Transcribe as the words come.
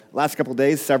last couple of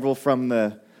days, several from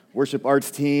the worship arts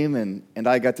team, and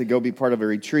I got to go be part of a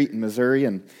retreat in Missouri,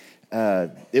 and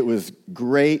it was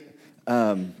great,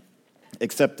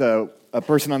 except a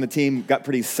person on the team got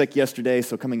pretty sick yesterday,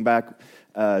 so coming back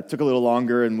took a little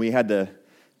longer, and we had to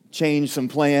change some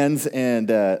plans and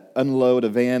unload a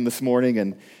van this morning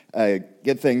and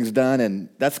get things done, and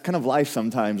that's kind of life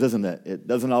sometimes, isn't it? It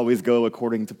doesn't always go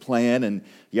according to plan, and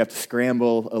you have to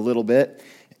scramble a little bit.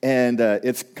 And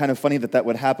it's kind of funny that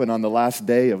would happen on the last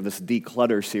day of this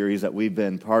Declutter series that we've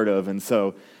been part of. And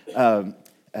so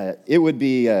it would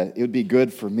be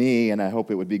good for me, and I hope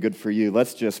it would be good for you.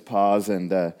 Let's just pause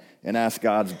and ask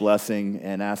God's blessing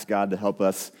and ask God to help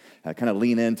us kind of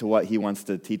lean into what He wants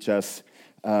to teach us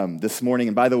this morning.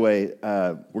 And by the way,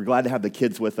 we're glad to have the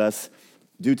kids with us.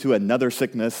 Due to another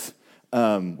sickness,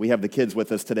 we have the kids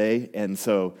with us today, and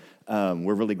so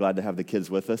we're really glad to have the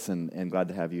kids with us and glad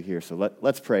to have you here. So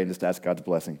let's pray and just ask God's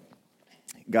blessing.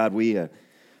 God,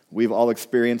 we've all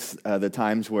experienced the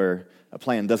times where a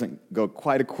plan doesn't go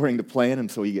quite according to plan, and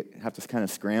so you have to kind of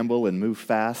scramble and move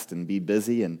fast and be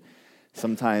busy, and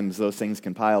sometimes those things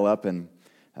can pile up, and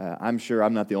I'm sure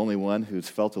I'm not the only one who's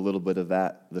felt a little bit of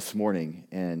that this morning,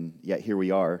 and yet here we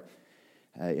are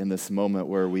in this moment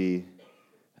where we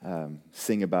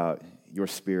sing about your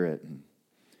Spirit and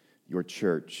your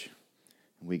church.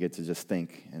 We get to just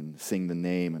think and sing the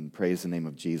name and praise the name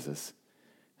of Jesus.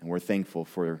 And we're thankful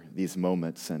for these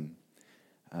moments. And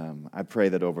I pray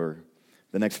that over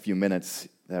the next few minutes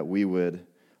that we would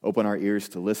open our ears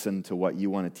to listen to what you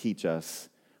want to teach us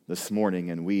this morning.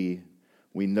 And we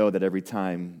know that every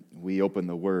time we open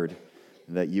the Word,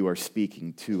 that you are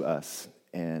speaking to us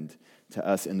and to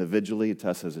us individually, to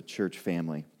us as a church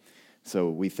family. So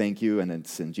we thank you, and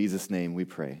it's in Jesus' name we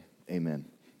pray. Amen.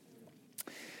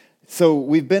 So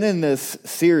we've been in this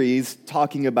series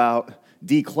talking about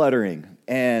decluttering,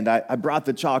 and I brought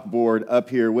the chalkboard up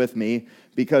here with me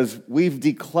because we've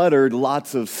decluttered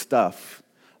lots of stuff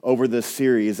over this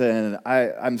series, and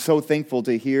I'm so thankful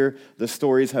to hear the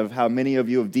stories of how many of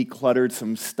you have decluttered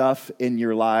some stuff in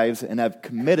your lives and have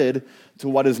committed to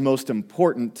what is most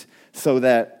important so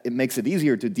that it makes it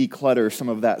easier to declutter some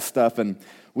of that stuff. And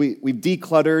we've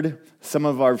decluttered some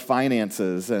of our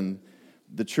finances, and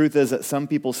the truth is that some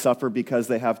people suffer because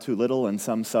they have too little, and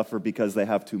some suffer because they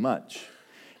have too much.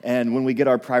 And when we get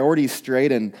our priorities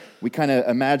straight and we kind of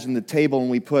imagine the table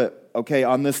and we put, okay,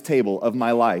 on this table of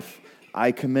my life,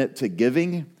 I commit to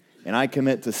giving, and I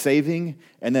commit to saving,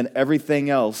 and then everything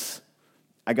else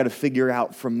I got to figure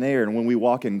out from there. And when we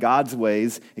walk in God's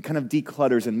ways, it kind of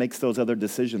declutters and makes those other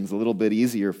decisions a little bit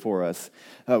easier for us.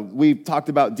 We've talked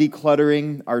about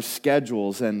decluttering our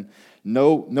schedules, and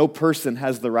no person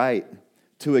has the right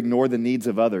to ignore the needs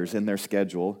of others in their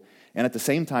schedule. And at the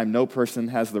same time, no person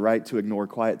has the right to ignore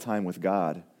quiet time with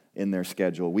God in their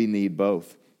schedule. We need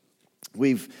both.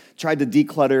 We've tried to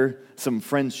declutter some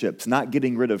friendships, not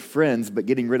getting rid of friends, but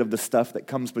getting rid of the stuff that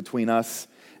comes between us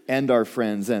and our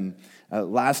friends. And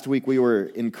last week we were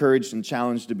encouraged and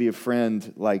challenged to be a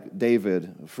friend like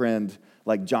David, a friend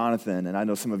like Jonathan. And I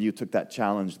know some of you took that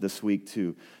challenge this week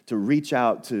to reach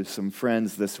out to some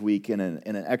friends this week in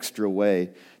an extra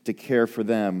way to care for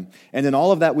them. And in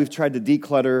all of that, we've tried to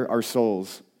declutter our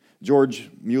souls. George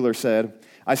Mueller said,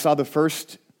 "I saw the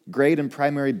first great and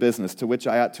primary business to which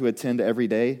I ought to attend every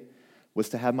day was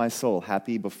to have my soul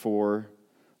happy before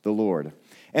the Lord."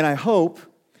 And I hope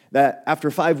that after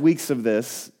 5 weeks of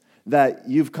this, that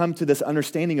you've come to this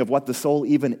understanding of what the soul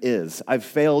even is. I've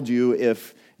failed you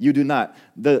if you do not.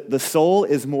 The soul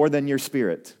is more than your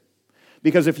spirit.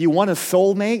 Because if you want a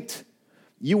soulmate,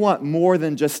 you want more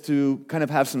than just to kind of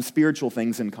have some spiritual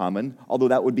things in common, although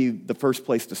that would be the first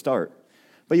place to start.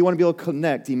 But you want to be able to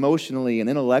connect emotionally and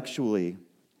intellectually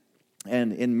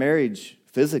and in marriage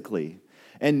physically.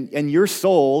 And your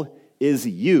soul is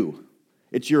you.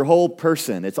 It's your whole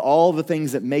person. It's all the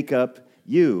things that make up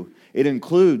you. It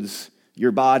includes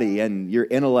your body and your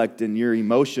intellect and your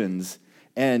emotions,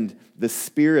 and the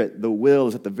spirit, the will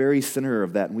is at the very center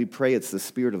of that. And we pray it's the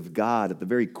Spirit of God at the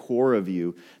very core of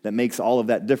you that makes all of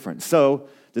that different. So,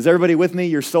 does everybody with me?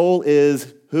 Your soul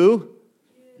is who?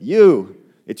 You.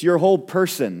 It's your whole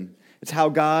person. It's how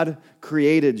God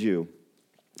created you.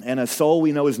 And a soul,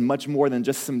 we know, is much more than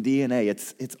just some DNA.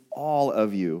 It's all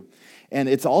of you. And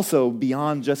it's also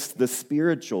beyond just the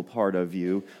spiritual part of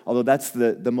you, although that's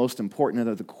the most important and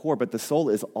at the core, but the soul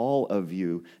is all of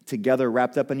you together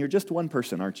wrapped up, and you're just one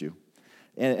person, aren't you?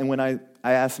 And when I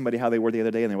asked somebody how they were the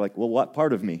other day, and they were like, well, what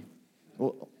part of me?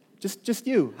 Well, just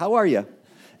you. How are you?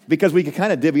 Because we could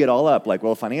kind of divvy it all up, like,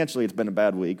 well, financially it's been a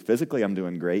bad week. Physically I'm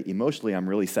doing great. Emotionally I'm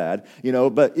really sad.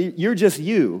 But you're just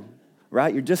you,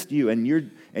 right? You're just you, and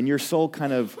and your soul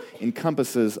kind of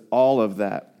encompasses all of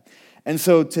that. And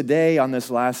so today, on this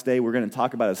last day, we're going to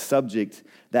talk about a subject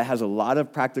that has a lot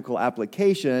of practical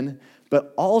application,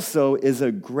 but also is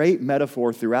a great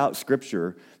metaphor throughout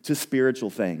Scripture to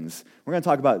spiritual things. We're going to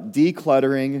talk about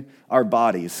decluttering our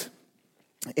bodies.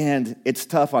 And it's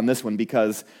tough on this one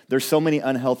because there's so many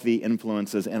unhealthy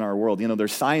influences in our world. You know,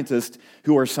 there's scientists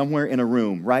who are somewhere in a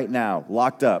room right now,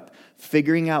 locked up,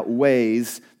 figuring out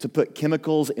ways to put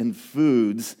chemicals in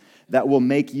foods that will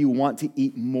make you want to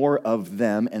eat more of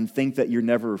them and think that you're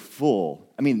never full.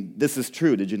 I mean, this is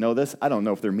true. Did you know this? I don't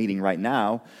know if they're meeting right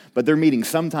now, but they're meeting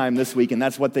sometime this week, and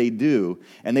that's what they do.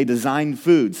 And they design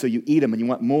foods so you eat them and you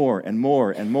want more and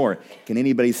more and more. Can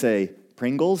anybody say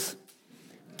Pringles?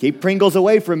 Keep Pringles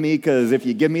away from me, because if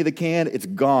you give me the can, it's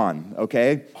gone,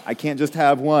 okay? I can't just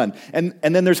have one. And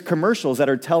then there's commercials that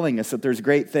are telling us that there's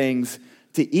great things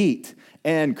to eat.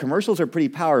 And commercials are pretty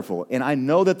powerful. And I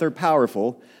know that they're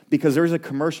powerful because there's a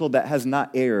commercial that has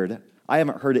not aired. I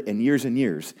haven't heard it in years and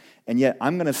years. And yet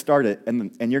I'm going to start it,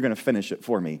 and you're going to finish it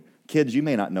for me. Kids, you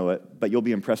may not know it, but you'll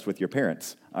be impressed with your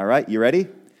parents. All right, you ready?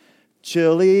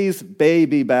 Chili's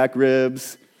baby back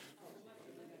ribs.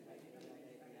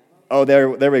 Oh, there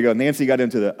we go. Nancy got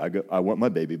into I want my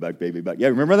baby back. Yeah,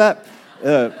 remember that?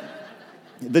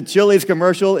 The Chili's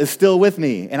commercial is still with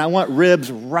me, and I want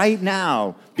ribs right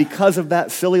now because of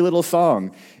that silly little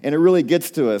song, and it really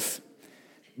gets to us.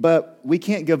 But we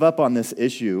can't give up on this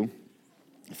issue,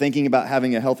 thinking about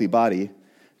having a healthy body,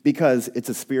 because it's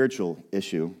a spiritual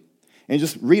issue. And you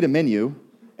just read a menu,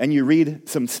 and you read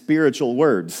some spiritual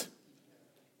words.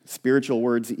 Spiritual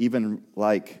words even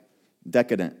like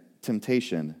decadent,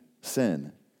 temptation,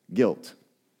 sin, guilt,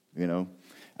 you know.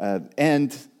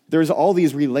 And there's all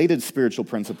these related spiritual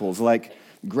principles like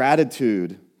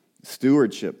gratitude,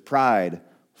 stewardship, pride,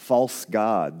 false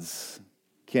gods.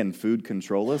 Can food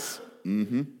control us?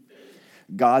 Mm-hmm.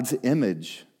 God's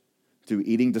image. Do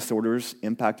eating disorders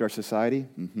impact our society?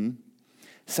 Mm-hmm.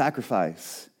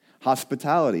 Sacrifice,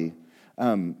 hospitality,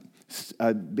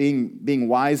 being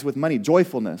wise with money,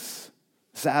 joyfulness,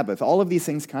 Sabbath, all of these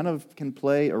things kind of can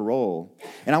play a role.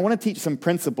 And I want to teach some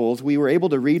principles. We were able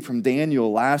to read from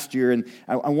Daniel last year, and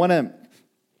I want to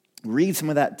read some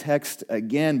of that text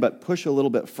again, but push a little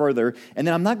bit further. And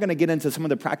then I'm not going to get into some of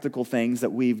the practical things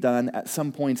that we've done at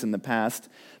some points in the past,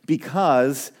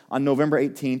 because on November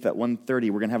 18th at 1:30,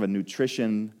 we're going to have a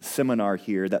nutrition seminar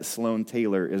here that Sloan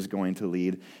Taylor is going to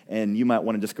lead. And you might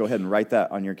want to just go ahead and write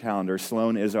that on your calendar.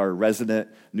 Sloan is our resident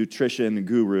nutrition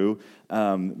guru,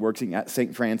 working at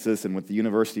St. Francis and with the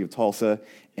University of Tulsa.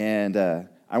 And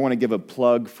I want to give a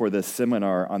plug for this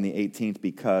seminar on the 18th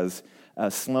because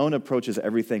Sloan approaches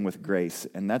everything with grace,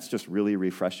 and that's just really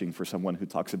refreshing for someone who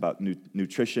talks about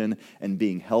nutrition and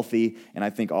being healthy, and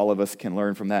I think all of us can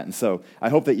learn from that. And so I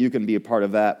hope that you can be a part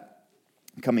of that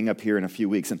coming up here in a few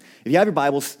weeks. And if you have your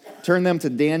Bibles, turn them to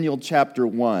Daniel chapter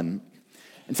 1.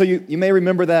 And so you may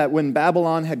remember that when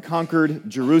Babylon had conquered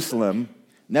Jerusalem,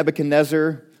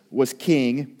 Nebuchadnezzar was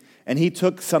king, and he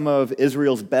took some of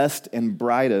Israel's best and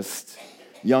brightest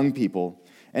young people.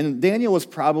 And Daniel was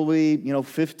probably,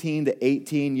 15 to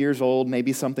 18 years old,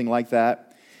 maybe something like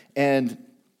that. And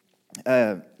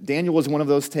Daniel was one of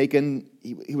those taken.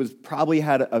 He was probably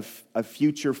had a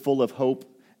future full of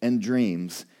hope and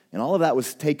dreams. And all of that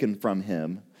was taken from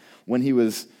him when he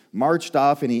was marched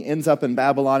off, and he ends up in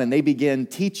Babylon, and they begin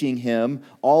teaching him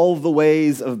all the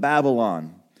ways of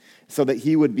Babylon so that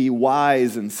he would be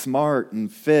wise and smart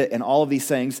and fit and all of these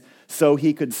things so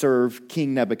he could serve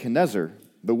King Nebuchadnezzar,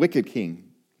 the wicked king.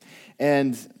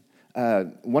 And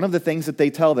one of the things that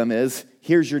they tell them is,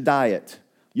 here's your diet.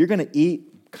 You're going to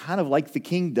eat kind of like the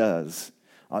king does.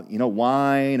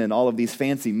 Wine and all of these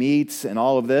fancy meats and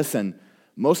all of this. And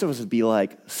most of us would be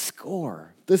like,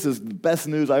 score. This is the best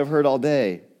news I've heard all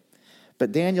day.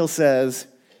 But Daniel says,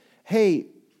 hey,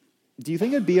 do you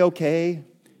think it'd be okay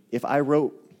if I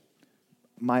wrote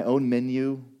my own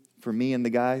menu for me and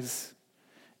the guys?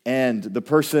 And the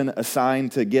person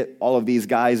assigned to get all of these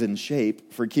guys in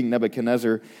shape for King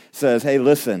Nebuchadnezzar says, hey,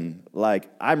 listen,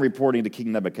 I'm reporting to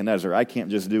King Nebuchadnezzar. I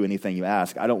can't just do anything you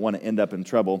ask. I don't want to end up in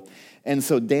trouble. And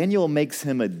so Daniel makes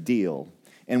him a deal.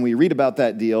 And we read about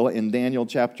that deal in Daniel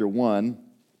chapter 1,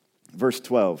 verse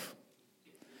 12.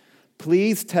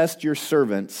 Please test your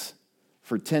servants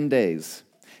for 10 days.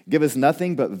 Give us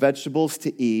nothing but vegetables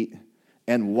to eat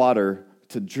and water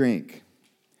to drink.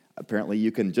 Apparently,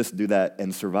 you can just do that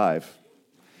and survive.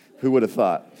 Who would have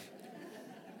thought?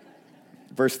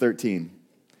 Verse 13.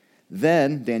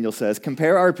 Then, Daniel says,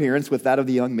 compare our appearance with that of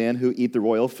the young men who eat the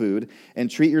royal food,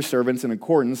 and treat your servants in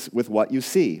accordance with what you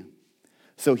see.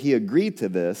 So he agreed to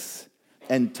this.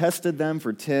 and tested them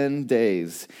for 10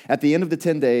 days. At the end of the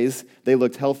 10 days, they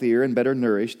looked healthier and better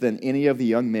nourished than any of the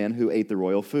young men who ate the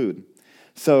royal food.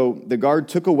 So the guard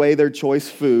took away their choice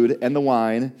food and the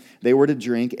wine they were to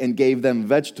drink and gave them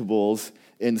vegetables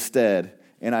instead.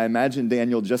 And I imagine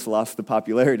Daniel just lost the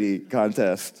popularity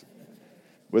contest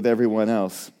with everyone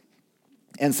else.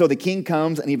 And so the king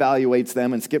comes and evaluates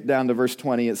them, and skip down to verse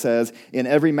 20. It says, in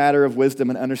every matter of wisdom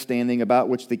and understanding about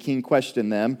which the king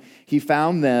questioned them, he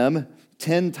found them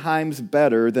 10 times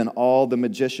better than all the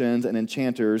magicians and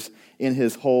enchanters in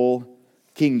his whole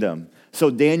kingdom. So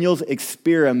Daniel's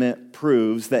experiment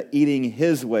proves that eating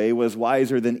his way was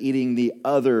wiser than eating the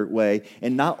other way.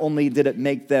 And not only did it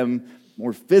make them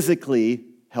more physically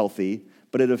healthy,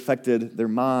 but it affected their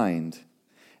mind.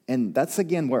 And that's,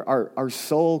 again, where our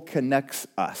soul connects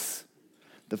us.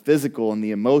 The physical and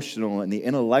the emotional and the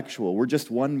intellectual. We're just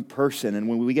one person, and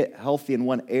when we get healthy in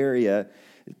one area,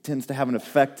 it tends to have an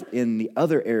effect in the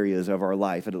other areas of our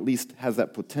life. It at least has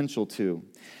that potential to.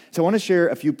 So I want to share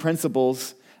a few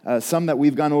principles, some that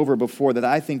we've gone over before that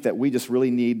I think that we just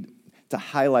really need to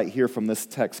highlight here from this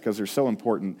text because they're so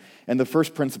important. And the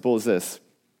first principle is this: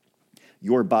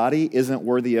 your body isn't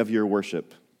worthy of your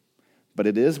worship, but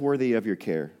it is worthy of your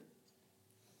care.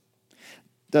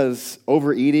 Does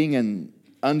overeating and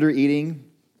undereating,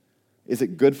 is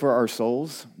it good for our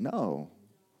souls? No.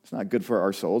 It's not good for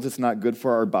our souls. It's not good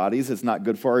for our bodies. It's not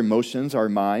good for our emotions, our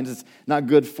minds. It's not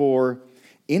good for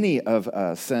any of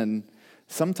us. And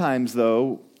sometimes,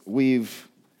 though, we've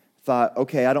thought,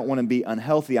 okay, I don't want to be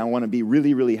unhealthy. I want to be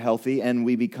really, really healthy. And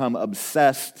we become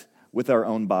obsessed with our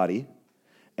own body.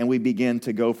 And we begin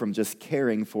to go from just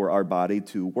caring for our body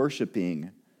to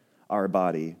worshiping our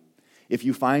body. If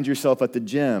you find yourself at the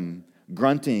gym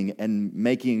grunting and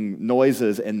making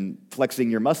noises and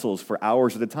flexing your muscles for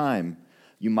hours at a time,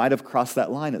 you might have crossed that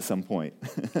line at some point.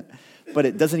 But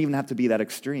it doesn't even have to be that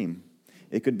extreme.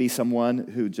 It could be someone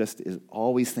who just is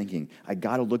always thinking, I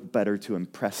got to look better to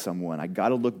impress someone. I got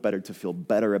to look better to feel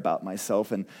better about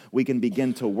myself. And we can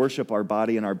begin to worship our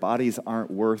body, and our bodies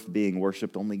aren't worth being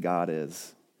worshiped. Only God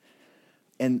is.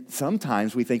 And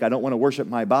sometimes we think, I don't want to worship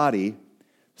my body,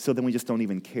 so then we just don't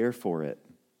even care for it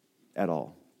at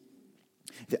all.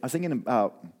 I was thinking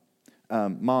about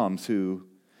moms who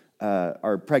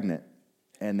are pregnant,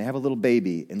 and they have a little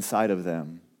baby inside of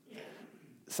them.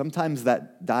 Sometimes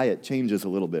that diet changes a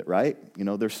little bit, right? You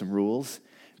know, there's some rules.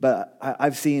 But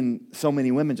I've seen so many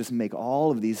women just make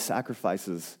all of these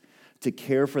sacrifices to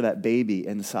care for that baby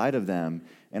inside of them.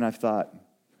 And I've thought,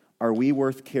 are we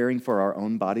worth caring for our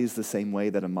own bodies the same way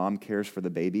that a mom cares for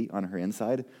the baby on her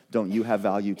inside? Don't you have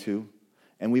value too?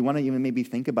 And we want to even maybe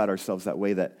think about ourselves that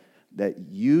way, that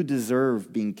you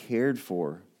deserve being cared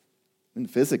for and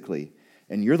physically.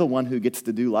 And you're the one who gets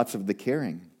to do lots of the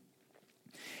caring.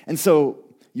 And so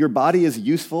your body is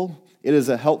useful. It is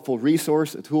a helpful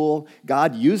resource, a tool.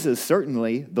 God uses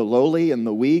certainly the lowly and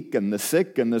the weak and the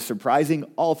sick and the surprising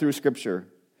all through Scripture.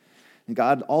 And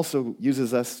God also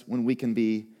uses us when we can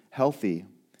be healthy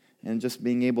and just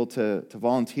being able to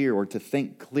volunteer or to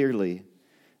think clearly,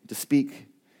 to speak,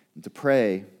 and to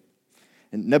pray.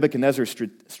 And Nebuchadnezzar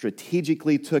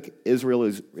strategically took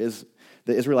the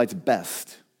Israelites'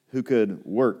 best who could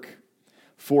work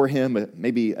for him,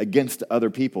 maybe against other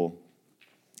people.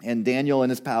 And Daniel and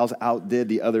his pals outdid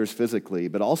the others physically,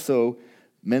 but also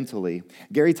mentally.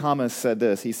 Gary Thomas said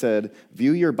this. He said,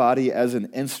 view your body as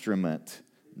an instrument,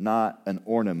 not an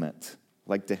ornament,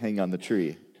 like to hang on the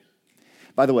tree.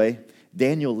 By the way,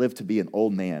 Daniel lived to be an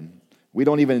old man. We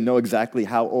don't even know exactly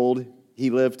how old he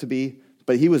lived to be,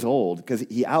 but he was old because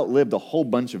he outlived a whole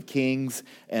bunch of kings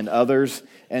and others.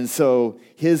 And so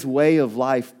his way of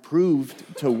life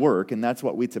proved to work, and that's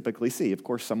what we typically see. Of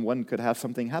course, someone could have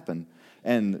something happen,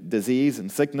 and disease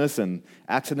and sickness and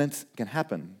accidents can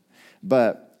happen.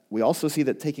 But we also see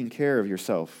that taking care of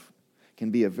yourself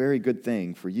can be a very good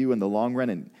thing for you in the long run.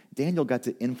 And Daniel got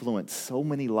to influence so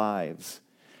many lives.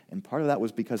 And part of that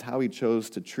was because how he chose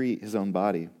to treat his own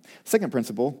body. Second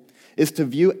principle is to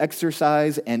view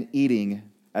exercise and eating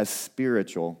as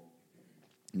spiritual.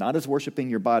 Not as worshiping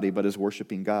your body, but as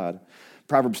worshiping God.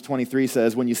 Proverbs 23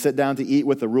 says, when you sit down to eat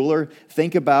with a ruler,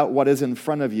 think about what is in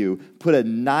front of you. Put a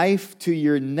knife to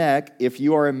your neck if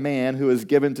you are a man who is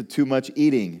given to too much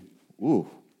eating. Ooh.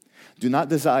 Do not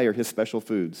desire his special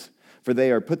foods, for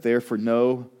they are put there for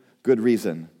no good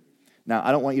reason. Now,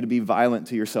 I don't want you to be violent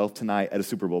to yourself tonight at a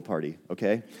Super Bowl party,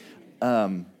 okay?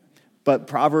 But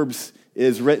Proverbs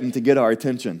is written to get our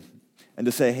attention and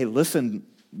to say, hey, listen,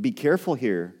 be careful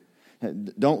here.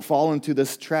 Don't fall into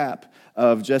this trap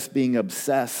of just being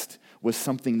obsessed with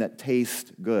something that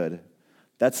tastes good.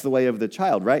 That's the way of the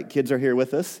child, right? Kids are here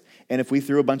with us, And if we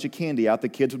threw a bunch of candy out, the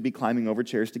kids would be climbing over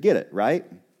chairs to get it, right?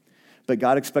 But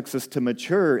God expects us to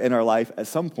mature in our life at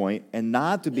some point and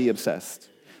not to be obsessed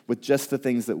with just the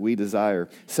things that we desire.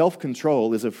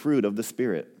 Self-control is a fruit of the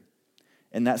Spirit.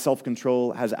 And that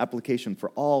self-control has application for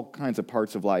all kinds of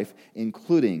parts of life,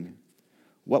 including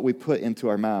what we put into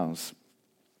our mouths.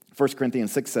 1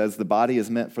 Corinthians 6 says, the body is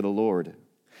meant for the Lord.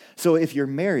 So if you're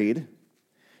married,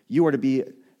 you are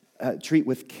to treat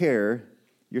with care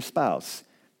your spouse.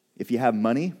 If you have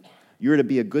money, you're to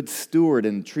be a good steward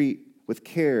and treat with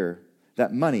care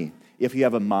that money. If you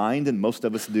have a mind, and most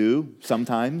of us do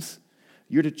sometimes,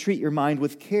 you're to treat your mind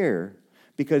with care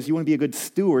because you want to be a good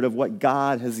steward of what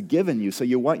God has given you. So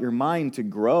you want your mind to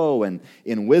grow and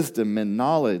in wisdom and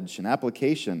knowledge and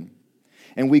application.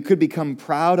 And we could become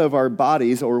proud of our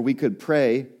bodies, or we could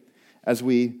pray as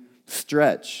we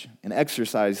stretch and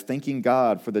exercise, thanking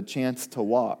God for the chance to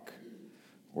walk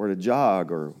or to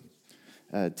jog or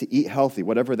to eat healthy,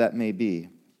 whatever that may be.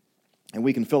 And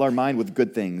we can fill our mind with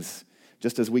good things,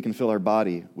 just as we can fill our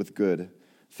body with good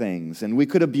things. And we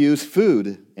could abuse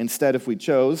food instead if we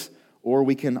chose, or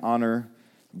we can honor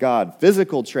God.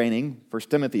 Physical training, 1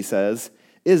 Timothy says,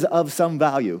 is of some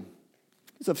value.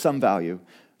 It's of some value.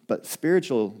 But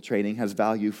spiritual training has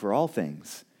value for all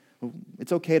things.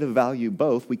 It's okay to value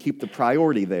both. We keep the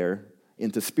priority there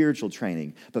into spiritual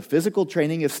training. But physical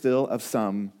training is still of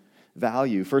some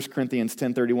value. 1 Corinthians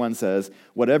 10:31 says,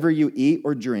 whatever you eat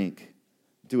or drink,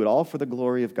 do it all for the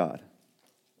glory of God.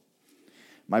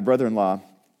 My brother-in-law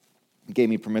gave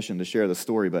me permission to share the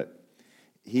story, but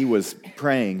he was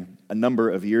praying a number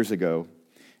of years ago,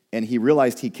 and he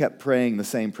realized he kept praying the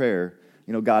same prayer,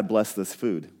 God bless this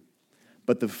food.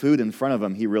 But the food in front of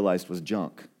him, he realized, was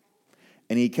junk.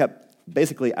 And he kept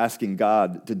basically asking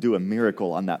God to do a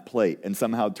miracle on that plate and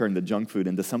somehow turn the junk food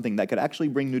into something that could actually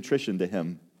bring nutrition to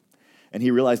him. And he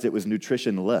realized it was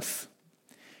nutritionless.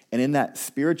 And in that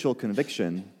spiritual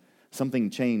conviction, something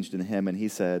changed in him, and he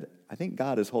said, I think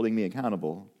God is holding me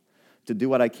accountable to do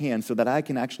what I can so that I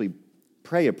can actually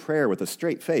pray a prayer with a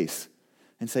straight face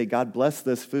and say, God bless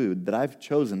this food that I've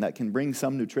chosen that can bring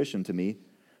some nutrition to me,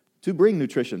 to bring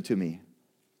nutrition to me,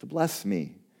 to bless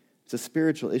me. It's a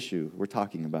spiritual issue we're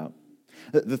talking about.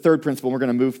 The third principle, we're going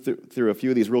to move through a few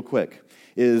of these real quick,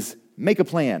 is make a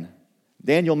plan.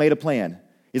 Daniel made a plan.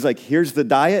 He's like, here's the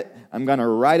diet. I'm going to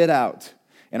write it out.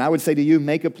 And I would say to you,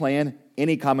 make a plan,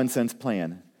 any common sense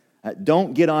plan.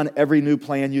 Don't get on every new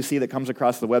plan you see that comes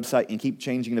across the website and keep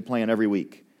changing the plan every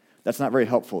week. That's not very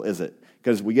helpful, is it?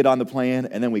 Because we get on the plan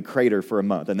and then we crater for a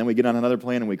month. And then we get on another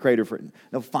plan and we crater for...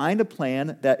 Now, find a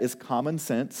plan that is common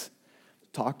sense.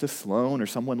 Talk to Sloan or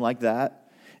someone like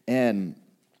that and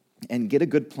get a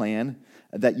good plan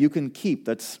that you can keep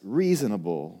that's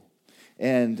reasonable.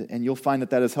 And you'll find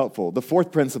that is helpful. The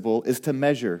fourth principle is to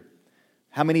measure.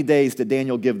 How many days did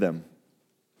Daniel give them?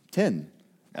 10.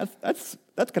 That's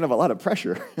kind of a lot of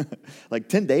pressure. Like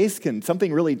 10 days, can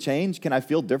something really change? Can I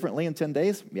feel differently in 10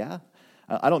 days? Yeah.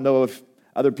 I don't know if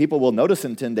other people will notice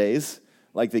in 10 days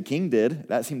like the king did.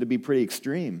 That seemed to be pretty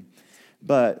extreme.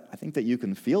 But I think that you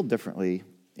can feel differently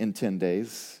in 10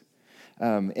 days.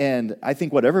 And I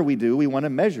think whatever we do, we want to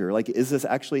measure. Like, is this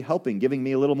actually helping, giving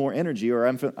me a little more energy, or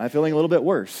I'm feeling a little bit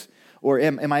worse? Or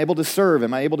am I able to serve?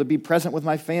 Am I able to be present with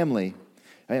my family?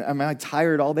 Am I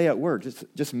tired all day at work?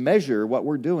 Just measure what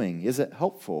we're doing. Is it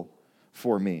helpful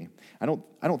for me? I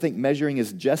don't think measuring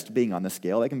is just being on the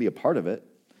scale. That can be a part of it.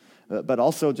 But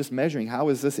also just measuring, how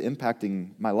is this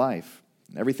impacting my life,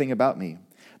 everything about me?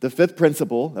 The fifth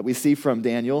principle that we see from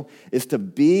Daniel is to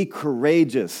be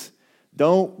courageous.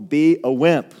 Don't be a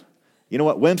wimp. You know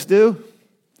what wimps do?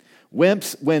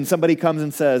 Wimps, when somebody comes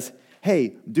and says,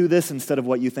 hey, do this instead of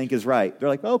what you think is right, they're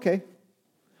like, okay.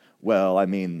 Well, I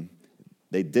mean,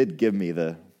 they did give me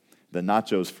the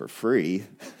nachos for free.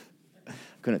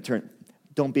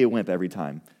 Don't be a wimp every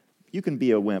time. You can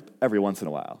be a wimp every once in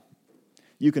a while.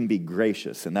 You can be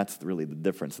gracious, and that's really the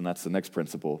difference, and that's the next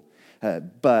principle.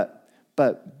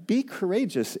 But be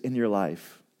courageous in your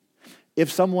life.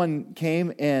 If someone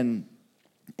came and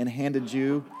handed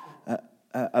you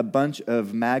a bunch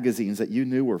of magazines that you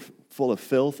knew were full of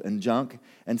filth and junk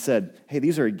and said, hey,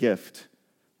 these are a gift,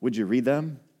 would you read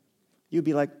them? You'd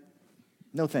be like,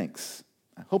 no thanks.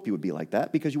 I hope you would be like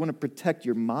that, because you want to protect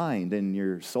your mind and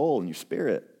your soul and your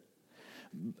spirit.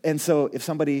 And so if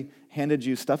somebody handed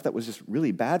you stuff that was just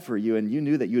really bad for you, and you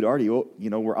knew that you'd already,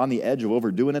 were on the edge of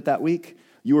overdoing it that week,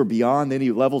 you were beyond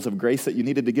any levels of grace that you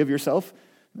needed to give yourself,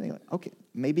 okay,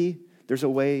 maybe there's a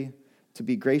way to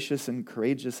be gracious and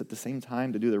courageous at the same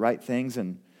time, to do the right things.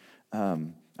 And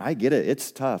I get it,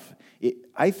 it's tough.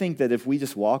 I think that if we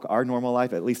just walk our normal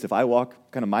life, at least if I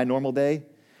walk kind of my normal day,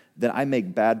 then I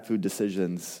make bad food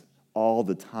decisions all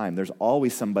the time. There's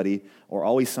always somebody or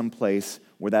always some place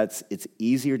where it's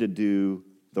easier to do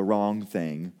the wrong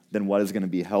thing than what is going to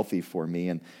be healthy for me.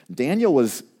 And Daniel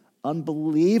was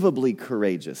unbelievably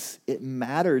courageous. It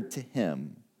mattered to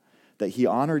him that he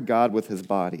honored God with his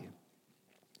body.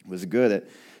 It was good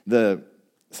at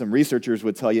some researchers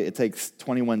would tell you it takes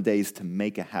 21 days to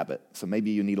make a habit. So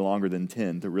maybe you need longer than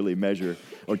 10 to really measure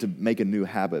or to make a new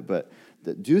habit. But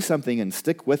do something and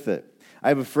stick with it. I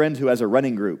have a friend who has a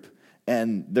running group,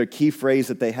 and their key phrase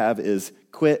that they have is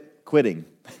quitting.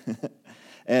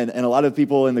 and a lot of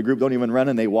people in the group don't even run,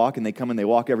 and they walk, and they come and they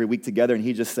walk every week together, and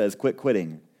he just says, quit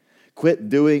quitting. Quit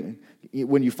doing.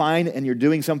 When you find and you're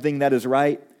doing something that is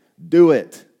right, do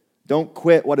it. Don't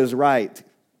quit what is right.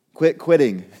 Quit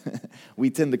quitting. We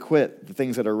tend to quit the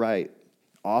things that are right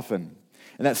often.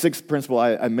 And that sixth principle,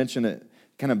 I mentioned it,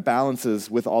 kind of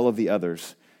balances with all of the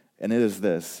others. And it is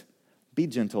this: be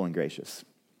gentle and gracious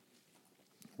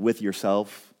with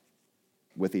yourself,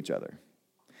 with each other.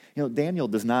 Daniel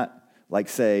does not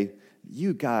say,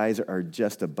 you guys are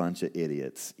just a bunch of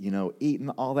idiots, eating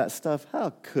all that stuff.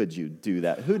 How could you do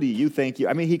that? Who do you think you...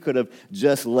 he could have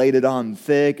just laid it on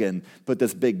thick and put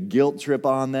this big guilt trip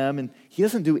on them. And he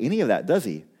doesn't do any of that, does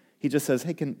he? He just says,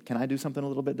 hey, can I do something a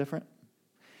little bit different?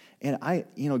 And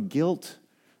guilt,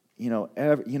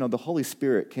 the Holy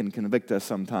Spirit can convict us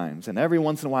sometimes. And every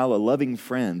once in a while, a loving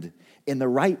friend, in the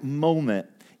right moment,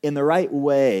 in the right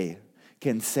way,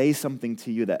 can say something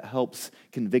to you that helps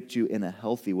convict you in a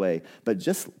healthy way. But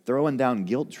just throwing down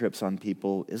guilt trips on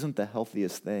people isn't the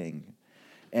healthiest thing.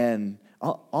 And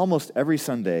almost every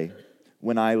Sunday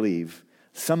when I leave,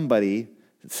 somebody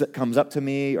comes up to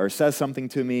me or says something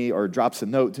to me or drops a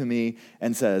note to me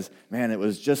and says, man, it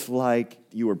was just like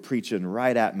you were preaching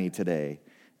right at me today.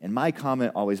 And my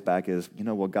comment always back is,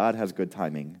 well, God has good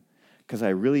timing, because I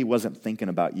really wasn't thinking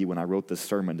about you when I wrote this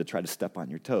sermon to try to step on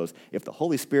your toes. If the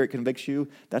Holy Spirit convicts you,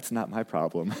 that's not my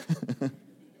problem.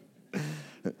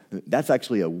 That's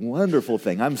actually a wonderful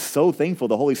thing. I'm so thankful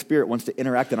the Holy Spirit wants to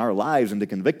interact in our lives and to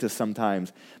convict us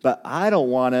sometimes. But I don't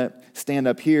want to stand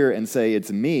up here and say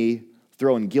it's me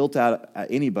throwing guilt out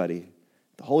at anybody.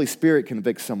 The Holy Spirit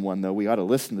convicts someone, though. We ought to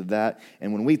listen to that.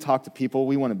 And when we talk to people,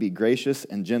 we want to be gracious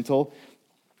and gentle.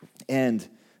 And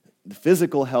the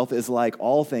physical health is like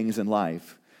all things in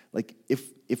life. Like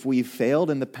if we failed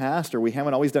in the past or we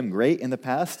haven't always done great in the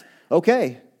past,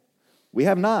 okay, we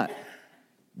have not.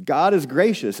 God is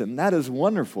gracious, and that is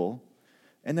wonderful.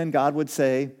 And then God would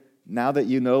say, now that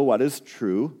you know what is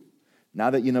true, now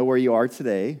that you know where you are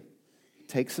today,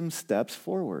 take some steps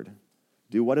forward.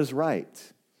 Do what is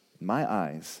right in my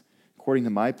eyes, according to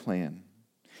my plan.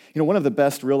 One of the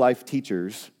best real-life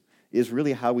teachers is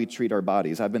really how we treat our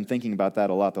bodies. I've been thinking about that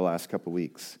a lot the last couple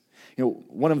weeks.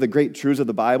 One of the great truths of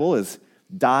the Bible is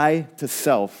die to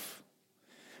self.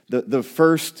 The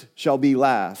first shall be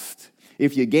last.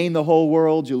 If you gain the whole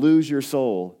world, you lose your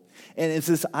soul. And it's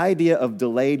this idea of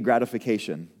delayed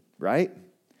gratification, right?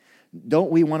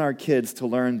 Don't we want our kids to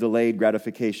learn delayed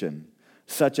gratification,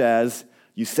 such as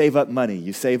you save up money,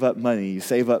 you save up money, you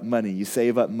save up money, you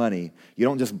save up money. You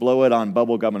don't just blow it on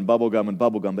bubble gum and bubble gum and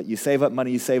bubble gum, but you save up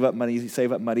money, you save up money, you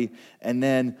save up money, and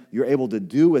then you're able to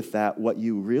do with that what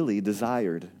you really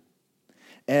desired.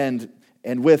 And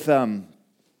with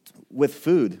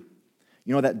food,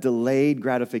 that delayed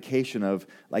gratification of,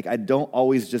 I don't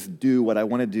always just do what I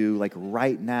want to do,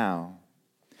 right now.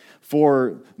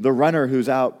 For the runner who's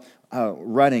out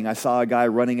running, I saw a guy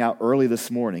running out early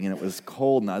this morning, and it was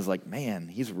cold, and I was like, man,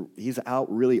 he's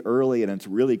out really early, and it's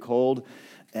really cold.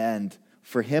 And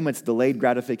for him, it's delayed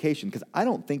gratification, because I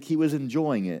don't think he was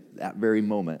enjoying it that very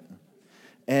moment.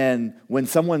 And when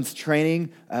someone's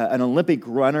training, an Olympic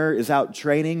runner is out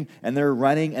training, and they're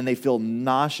running, and they feel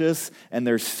nauseous, and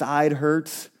their side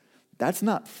hurts, that's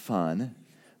not fun.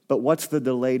 But what's the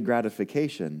delayed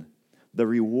gratification? The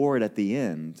reward at the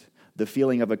end, the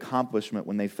feeling of accomplishment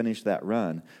when they finish that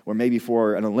run, or maybe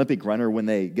for an Olympic runner when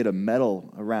they get a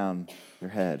medal around their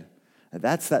head.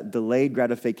 That's that delayed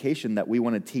gratification that we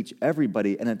want to teach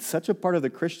everybody, and it's such a part of the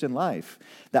Christian life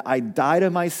that I die to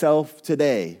myself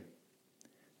today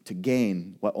to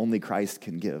gain what only Christ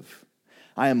can give.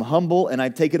 I am humble, and I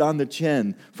take it on the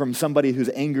chin from somebody who's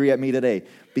angry at me today,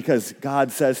 because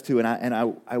God says to, and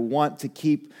I want to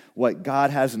keep what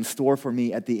God has in store for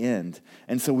me at the end.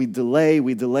 And so we delay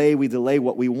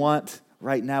what we want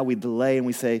right now. We delay, and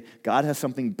we say, God has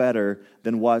something better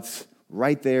than what's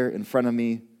right there in front of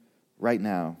me right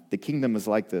now. The kingdom is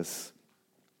like this.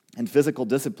 And physical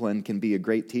discipline can be a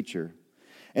great teacher.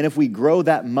 And if we grow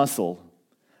that muscle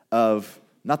of,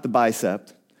 not the bicep,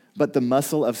 but the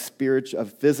muscle of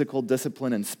physical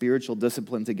discipline and spiritual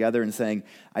discipline together and saying,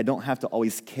 I don't have to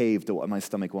always cave to what my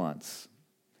stomach wants.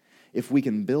 If we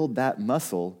can build that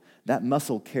muscle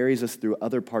carries us through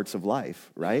other parts of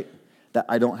life, right? That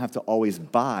I don't have to always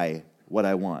buy what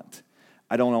I want.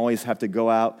 I don't always have to go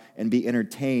out and be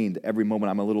entertained every moment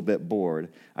I'm a little bit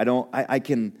bored. I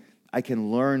can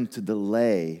learn to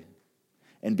delay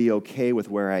and be okay with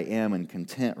where I am and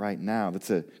content right now. That's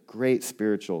a great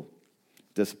spiritual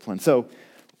discipline. So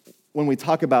when we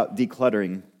talk about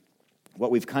decluttering, what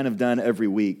we've kind of done every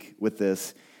week with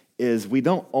this is we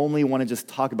don't only want to just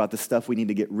talk about the stuff we need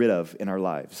to get rid of in our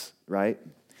lives, right?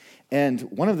 And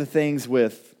one of the things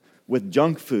with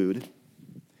junk food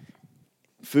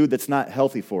that's not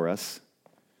healthy for us,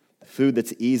 food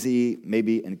that's easy,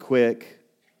 maybe, and quick,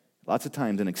 lots of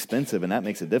times inexpensive, and that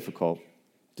makes it difficult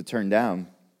to turn down.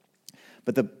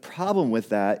 But the problem with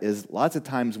that is lots of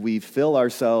times we fill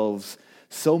ourselves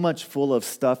so much full of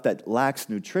stuff that lacks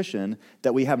nutrition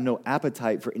that we have no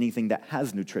appetite for anything that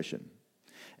has nutrition.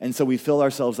 And so we fill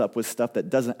ourselves up with stuff that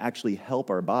doesn't actually help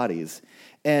our bodies.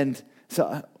 And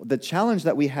so the challenge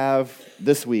that we have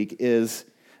this week is,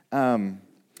 to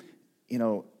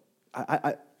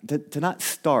not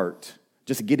start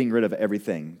just getting rid of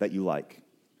everything that you like.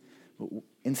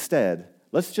 Instead,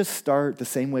 let's just start the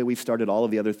same way we've started all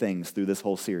of the other things through this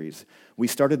whole series. We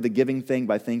started the giving thing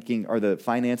by thinking, or the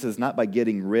finances, not by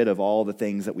getting rid of all the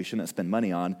things that we shouldn't spend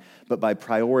money on, but by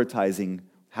prioritizing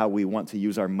how we want to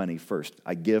use our money first.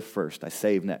 I give first, I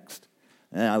save next,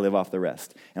 and then I live off the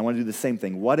rest. And I want to do the same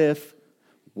thing. What if,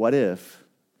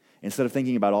 instead of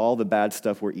thinking about all the bad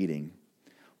stuff we're eating,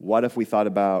 what if we thought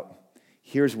about,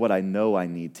 here's what I know I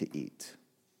need to eat.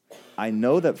 I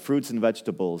know that fruits and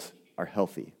vegetables are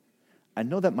healthy. I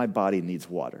know that my body needs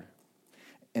water.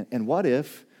 And what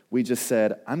if we just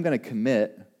said, I'm going to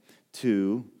commit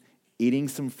to eating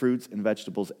some fruits and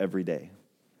vegetables every day?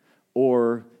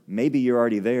 Or maybe you're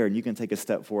already there and you can take a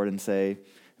step forward and say,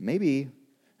 maybe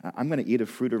I'm going to eat a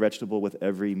fruit or vegetable with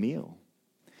every meal.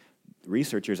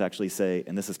 Researchers actually say,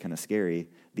 and this is kind of scary,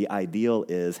 the ideal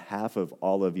is half of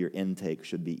all of your intake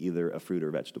should be either a fruit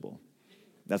or vegetable.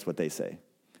 That's what they say.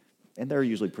 And they're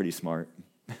usually pretty smart.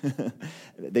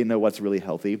 They know what's really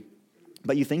healthy.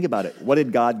 But you think about it. What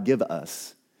did God give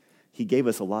us? He gave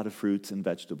us a lot of fruits and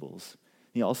vegetables.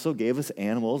 He also gave us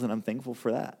animals, and I'm thankful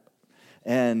for that.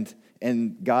 And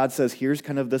God says, here's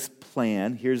kind of this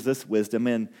plan, here's this wisdom,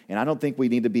 and I don't think we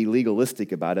need to be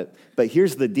legalistic about it, but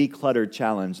here's the declutter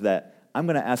challenge that I'm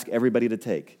going to ask everybody to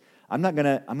take. I'm not going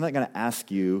to ask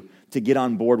you to get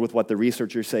on board with what the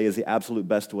researchers say is the absolute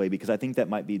best way, because I think that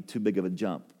might be too big of a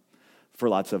jump for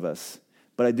lots of us.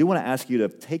 But I do want to ask you to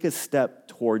take a step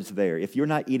towards there. If you're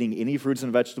not eating any fruits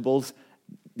and vegetables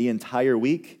the entire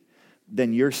week,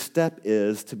 then your step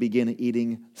is to begin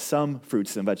eating some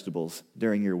fruits and vegetables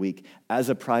during your week as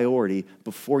a priority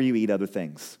before you eat other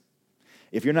things.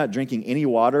 If you're not drinking any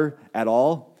water at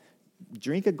all,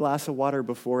 drink a glass of water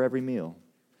before every meal,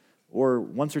 or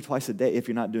once or twice a day if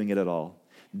you're not doing it at all.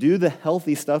 Do the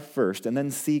healthy stuff first, and then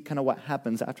see kind of what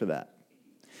happens after that.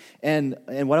 And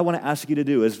what I want to ask you to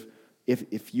do is,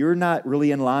 if you're not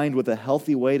really in line with a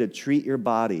healthy way to treat your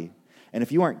body, and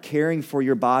if you aren't caring for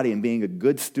your body and being a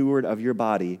good steward of your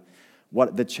body,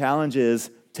 what the challenge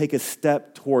is, take a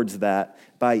step towards that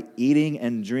by eating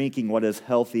and drinking what is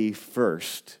healthy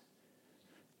first,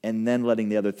 and then letting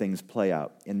the other things play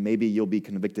out. And maybe you'll be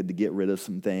convicted to get rid of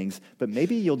some things, but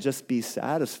maybe you'll just be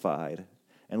satisfied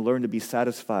and learn to be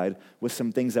satisfied with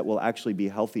some things that will actually be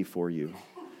healthy for you,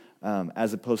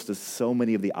 as opposed to so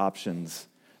many of the options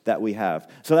that we have.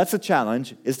 So that's the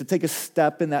challenge, is to take a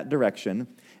step in that direction,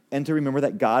 and to remember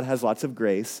that God has lots of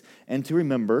grace, and to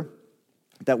remember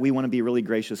that we want to be really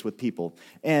gracious with people.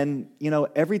 And,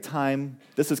 every time,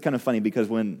 this is kind of funny because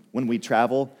when we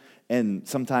travel, and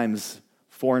sometimes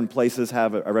foreign places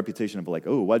have a reputation of like,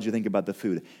 oh, what did you think about the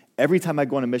food? Every time I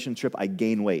go on a mission trip, I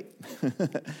gain weight.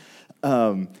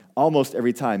 Almost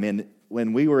every time. And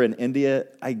when we were in India,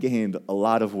 I gained a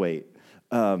lot of weight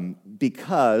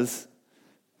because,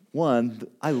 one,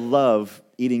 I love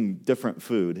eating different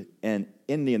food, and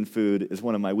Indian food is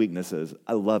one of my weaknesses.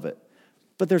 I love it.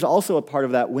 But there's also a part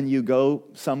of that when you go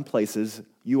some places,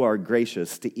 you are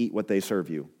gracious to eat what they serve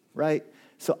you, right?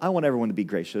 So I want everyone to be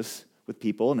gracious with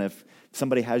people, and if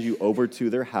somebody has you over to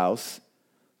their house,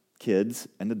 kids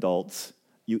and adults,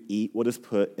 you eat what is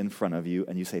put in front of you,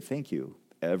 and you say thank you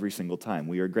every single time.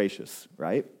 We are gracious,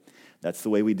 right? That's the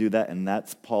way we do that, and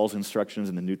that's Paul's instructions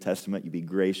in the New Testament. You be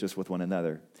gracious with one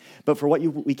another. But for what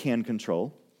we can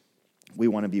control, we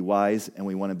want to be wise and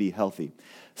we want to be healthy.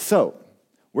 So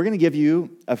we're going to give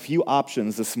you a few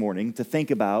options this morning to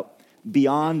think about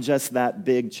beyond just that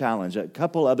big challenge, a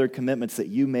couple other commitments that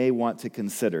you may want to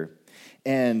consider.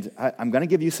 And I'm going to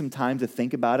give you some time to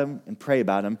think about them and pray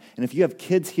about them. And if you have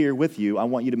kids here with you, I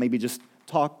want you to maybe just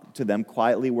talk to them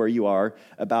quietly where you are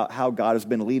about how God has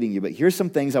been leading you. But here's some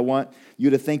things I want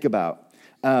you to think about,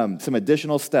 some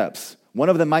additional steps. One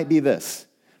of them might be this: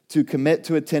 to commit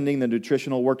to attending the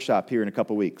nutritional workshop here in a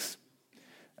couple weeks.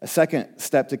 A second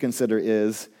step to consider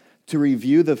is to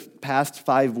review the past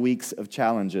 5 weeks of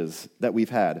challenges that we've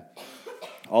had,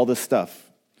 all this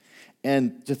stuff,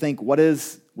 and to think what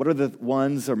are the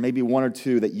ones, or maybe one or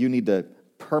two, that you need to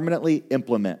permanently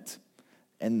implement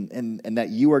and that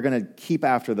you are going to keep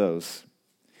after those.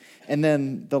 And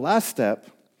then the last step,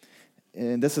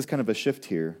 and this is kind of a shift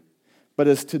here, but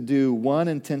is to do one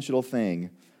intentional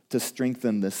thing to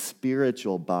strengthen the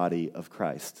spiritual body of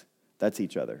Christ. That's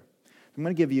each other. I'm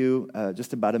going to give you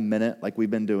just about a minute, like we've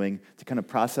been doing, to kind of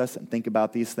process and think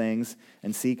about these things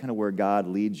and see kind of where God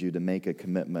leads you to make a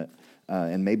commitment.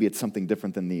 And maybe it's something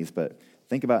different than these, but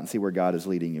think about and see where God is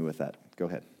leading you with that. Go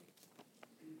ahead.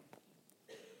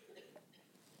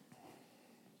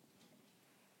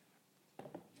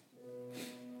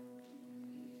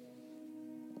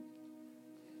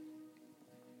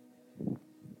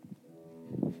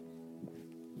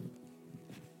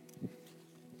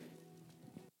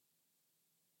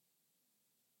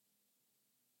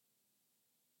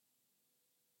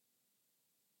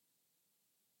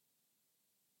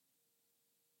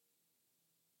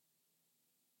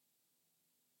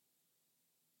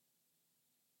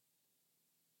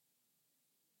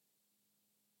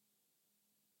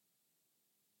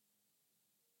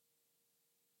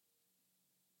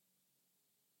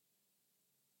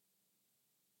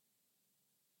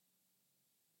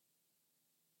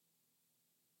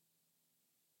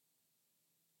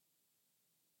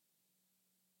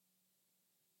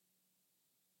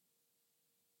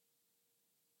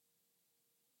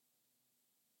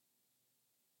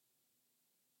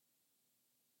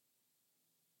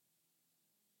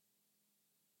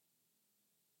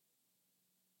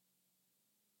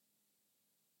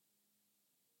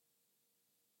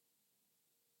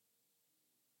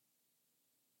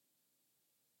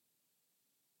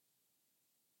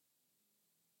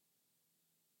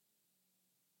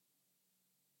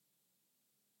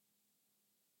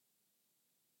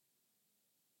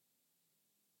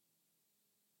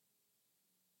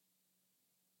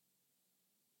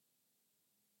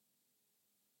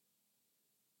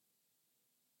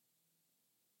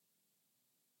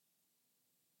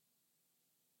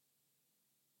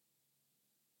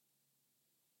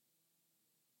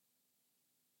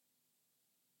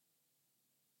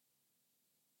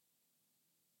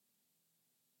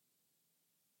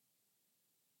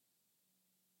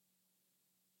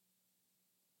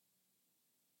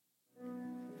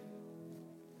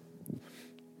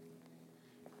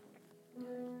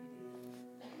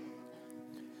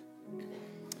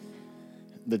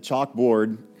 The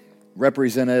chalkboard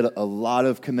represented a lot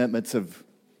of commitments of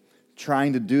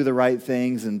trying to do the right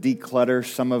things and declutter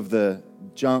some of the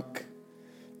junk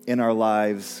in our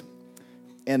lives.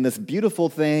 And this beautiful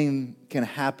thing can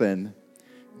happen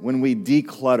when we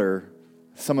declutter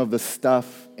some of the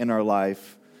stuff in our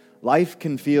life. Life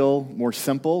can feel more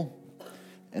simple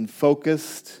and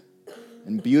focused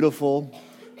and beautiful,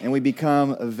 and we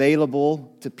become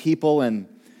available to people, and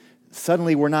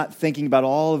suddenly we're not thinking about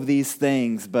all of these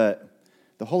things, but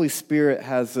the Holy Spirit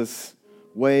has this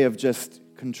way of just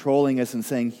controlling us and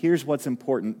saying, here's what's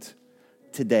important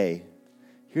today.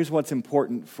 Here's what's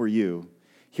important for you.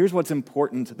 Here's what's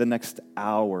important the next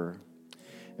hour.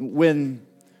 When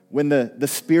the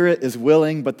spirit is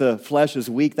willing but the flesh is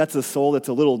weak, that's a soul that's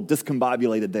a little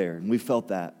discombobulated there, and we felt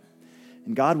that.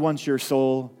 And God wants your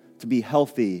soul to be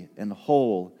healthy and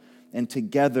whole and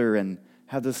together and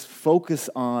have this focus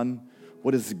on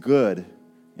what is good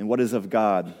and what is of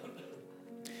God.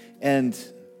 And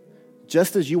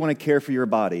just as you want to care for your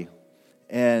body,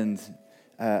 and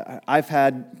I've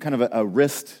had kind of a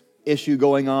wrist issue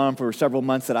going on for several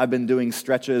months that I've been doing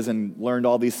stretches and learned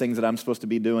all these things that I'm supposed to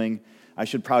be doing. I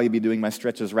should probably be doing my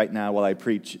stretches right now while I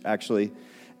preach, actually.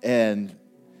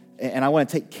 And I want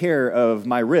to take care of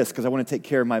my wrist because I want to take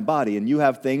care of my body. And you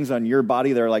have things on your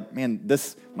body that are like, man,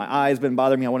 my eye's been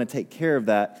bothering me. I want to take care of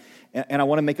that. And I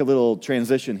want to make a little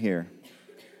transition here.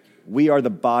 We are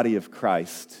the body of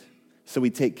Christ, so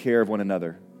we take care of one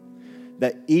another.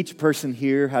 That each person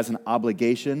here has an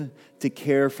obligation to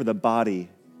care for the body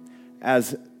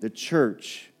as the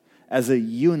church, as a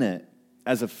unit,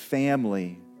 as a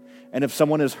family. And if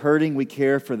someone is hurting, we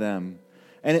care for them.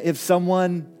 And if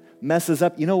someone messes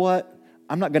up, you know what?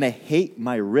 I'm not going to hate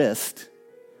my wrist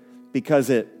because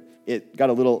it it got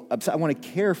a little upset. I want to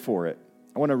care for it.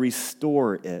 I want to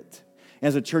restore it.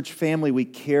 As a church family, we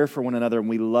care for one another and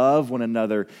we love one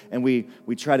another and we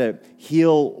try to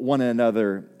heal one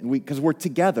another because we're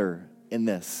together in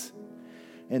this.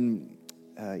 And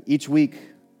each week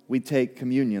we take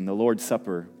communion, the Lord's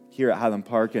Supper, here at Highland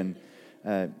Park. And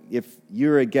if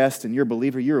you're a guest and you're a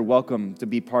believer, you're welcome to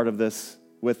be part of this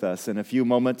with us. In a few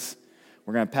moments,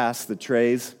 we're going to pass the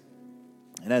trays.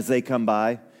 And as they come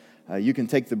by, you can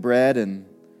take the bread and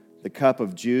the cup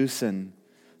of juice and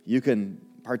you can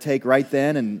partake right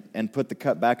then and put the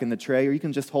cup back in the tray, or you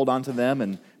can just hold on to them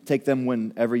and take them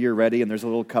whenever you're ready, and there's a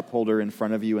little cup holder in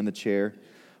front of you in the chair.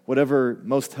 Whatever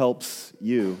most helps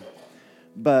you.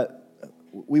 But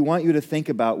we want you to think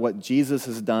about what Jesus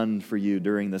has done for you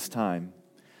during this time,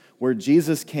 where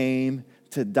Jesus came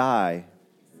to die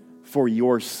for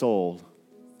your soul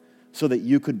so that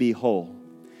you could be whole.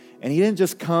 And he didn't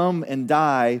just come and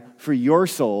die for your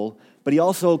soul, but he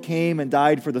also came and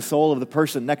died for the soul of the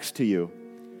person next to you,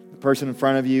 the person in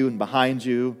front of you and behind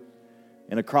you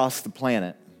and across the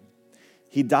planet.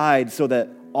 He died so that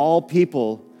all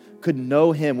people could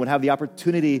know him, would have the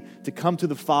opportunity to come to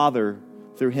the Father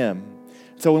through him.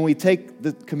 So when we take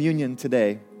the communion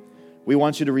today, we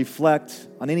want you to reflect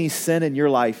on any sin in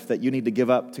your life that you need to give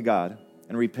up to God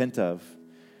and repent of.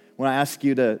 When I ask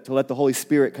you to let the Holy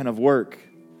Spirit kind of work,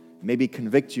 maybe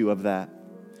convict you of that.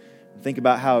 Think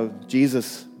about how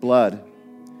Jesus' blood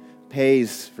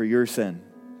pays for your sin.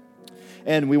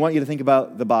 And we want you to think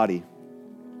about the body.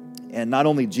 And not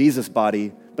only Jesus'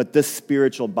 body, but this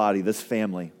spiritual body, this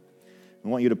family.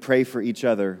 We want you to pray for each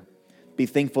other. Be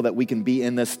thankful that we can be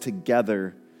in this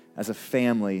together as a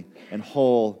family and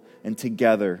whole and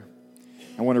together.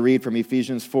 I want to read from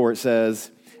Ephesians 4. It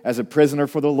says, "As a prisoner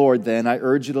for the Lord, then, I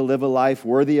urge you to live a life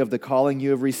worthy of the calling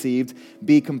you have received.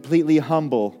 Be completely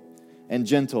humble and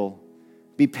gentle.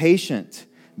 Be patient,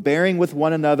 bearing with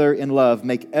one another in love.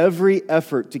 Make every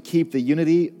effort to keep the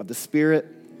unity of the Spirit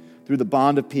through the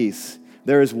bond of peace.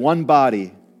 There is one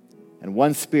body and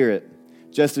one Spirit,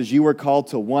 just as you were called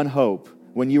to one hope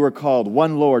when you were called,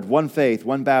 one Lord, one faith,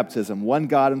 one baptism, one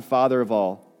God and Father of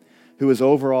all, who is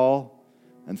over all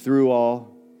and through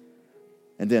all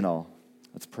and in all."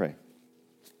 Let's pray.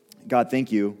 God,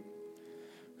 thank you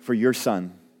for your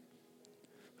Son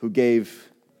who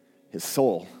gave his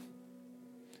soul,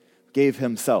 gave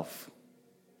himself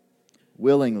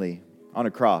willingly on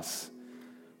a cross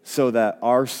so that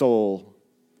our souls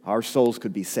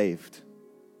could be saved.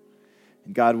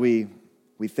 And God, we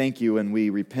thank you and we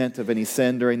repent of any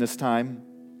sin during this time.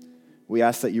 We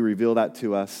ask that you reveal that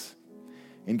to us.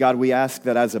 And God, we ask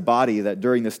that as a body, that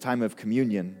during this time of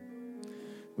communion,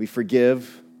 we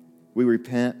forgive, we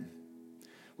repent,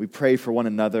 we pray for one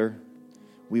another.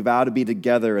 We vow to be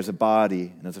together as a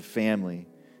body and as a family,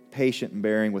 patient and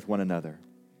bearing with one another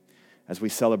as we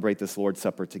celebrate this Lord's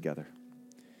Supper together.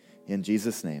 In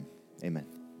Jesus' name,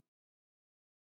 amen.